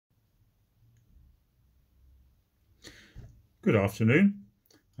Good afternoon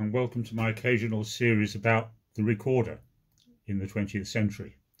and welcome to my occasional series about the recorder in the 20th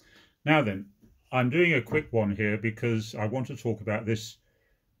century. Now then, I'm doing a quick one here because I want to talk about this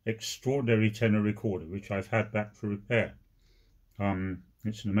extraordinary tenor recorder which I've had back for repair.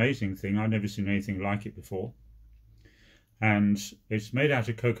 It's an amazing thing. I've never seen anything like it before. And it's made out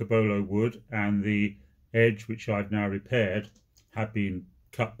of cocobolo wood, and the edge which I've now repaired had been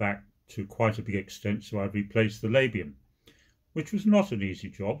cut back to quite a big extent, so I've replaced the labium, which was not an easy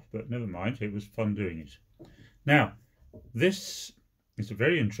job, but never mind, it was fun doing it. Now, this is a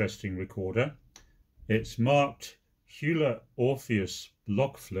very interesting recorder. It's marked Hewler Orpheus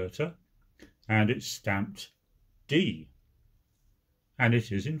Blockflöte, and it's stamped D. And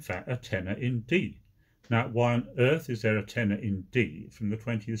it is in fact a tenor in D. Now, why on earth is there a tenor in D from the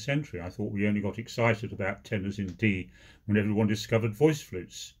 20th century? I thought we only got excited about tenors in D when everyone discovered voice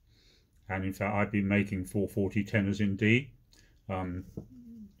flutes. And in fact, I've been making 440 tenors in D.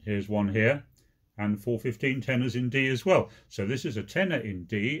 Here's one here, and 415 tenors in D as well. So this is a tenor in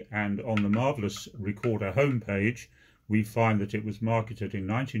D, and on the marvellous recorder homepage, we find that it was marketed in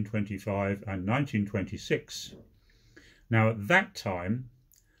 1925 and 1926. Now, at that time,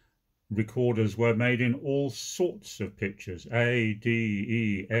 recorders were made in all sorts of pitches, A, D,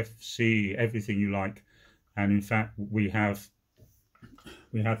 E, F, C, everything you like. And in fact, we have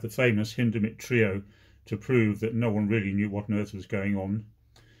the famous Hindemith trio to prove that no one really knew what on earth was going on,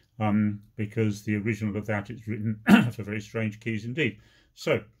 because the original of that is written for very strange keys indeed.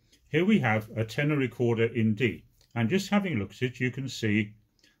 So here we have a tenor recorder in D, and just having looked at it, you can see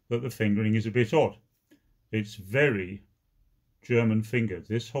that the fingering is a bit odd. It's very German fingered.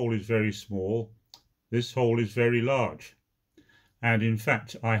 This hole is very small, this hole is very large. And in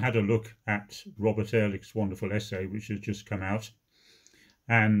fact, I had a look at Robert Ehrlich's wonderful essay, which has just come out,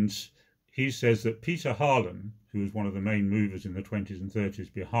 and he says that Peter Harlan, who was one of the main movers in the 20s and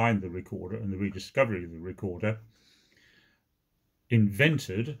 30s behind the recorder and the rediscovery of the recorder,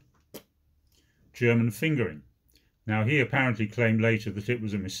 invented German fingering. Now, he apparently claimed later that it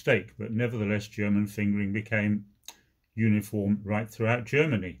was a mistake, but nevertheless German fingering became uniform right throughout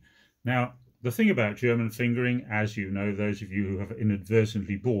Germany. Now, the thing about German fingering, as you know, those of you who have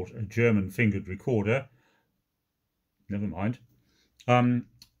inadvertently bought a German fingered recorder, never mind,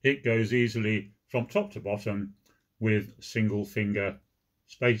 it goes easily from top to bottom with single finger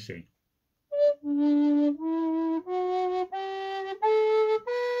spacing.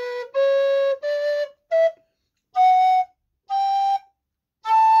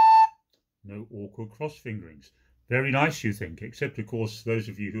 No awkward cross fingerings. Very nice, you think, except of course those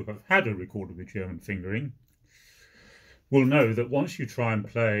of you who have had a recorder with German fingering will know that once you try and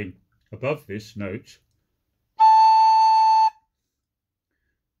play above this note,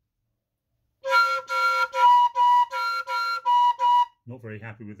 not very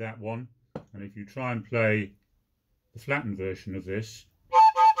happy with that one, and if you try and play the flattened version of this,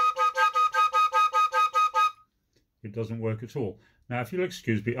 it doesn't work at all. Now, if you'll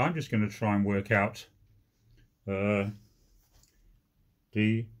excuse me, I'm just going to try and work out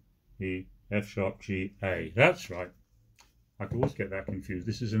D, E, F sharp, G, A. That's right. I could always get that confused.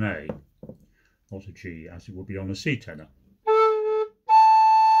 This is an A, not a G, as it would be on a C tenor.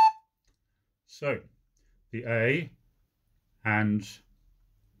 So, the A and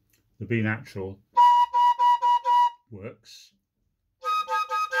the B natural works,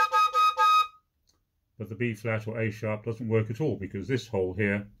 but the B flat or A sharp doesn't work at all because this hole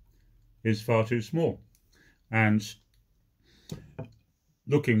here is far too small. And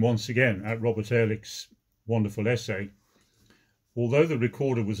looking once again at Robert Ehrlich's wonderful essay, although the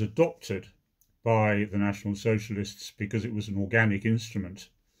recorder was adopted by the National Socialists because it was an organic instrument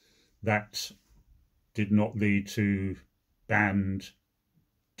that did not lead to banned,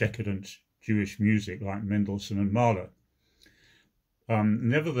 decadent Jewish music like Mendelssohn and Mahler,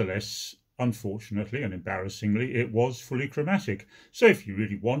 nevertheless, unfortunately and embarrassingly, it was fully chromatic. So if you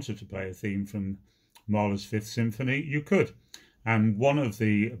really wanted to play a theme from Mahler's Fifth Symphony, you could. And one of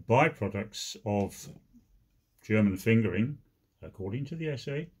the byproducts of German fingering, according to the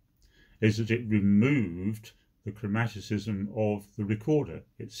essay, is that it removed the chromaticism of the recorder.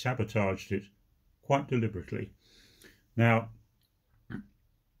 It sabotaged it quite deliberately. Now,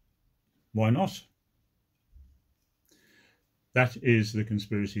 why not? That is the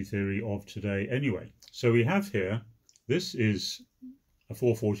conspiracy theory of today anyway. So we have here, this is a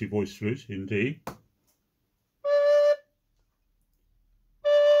 440 voice flute in D.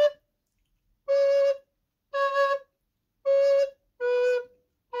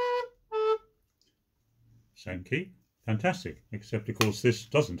 Same key, fantastic, except of course this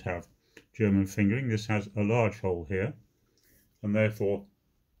doesn't have German fingering. This has a large hole here, and therefore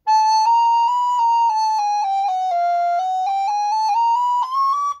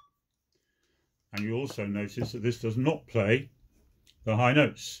and you also notice that this does not play the high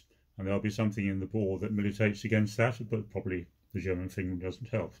notes, and there'll be something in the bore that militates against that, but probably the German finger doesn't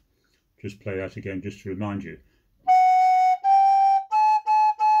help. Just play that again just to remind you.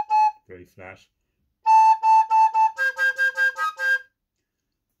 Very flat.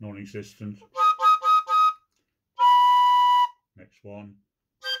 Non-existent. Next one.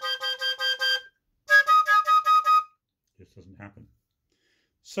 Just doesn't happen.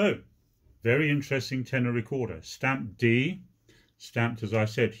 So, very interesting tenor recorder. Stamp D. Stamped, as I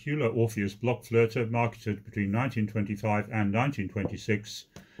said, Hewler Orpheus Blockflöte, marketed between 1925 and 1926.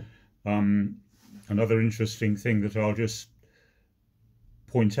 Another interesting thing that I'll just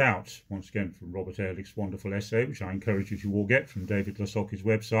point out, once again from Robert Ehrlich's wonderful essay, which I encourage you to all get from David Lasocki's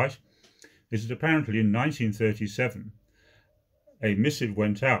website, is that apparently in 1937 a missive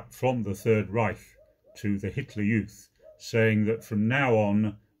went out from the Third Reich to the Hitler Youth saying that from now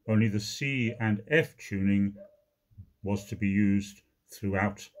on only the C and F tuning was to be used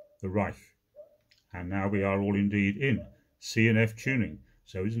throughout the Reich. And now we are all indeed in C and F tuning.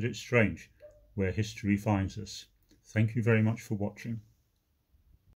 So isn't it strange where history finds us? Thank you very much for watching.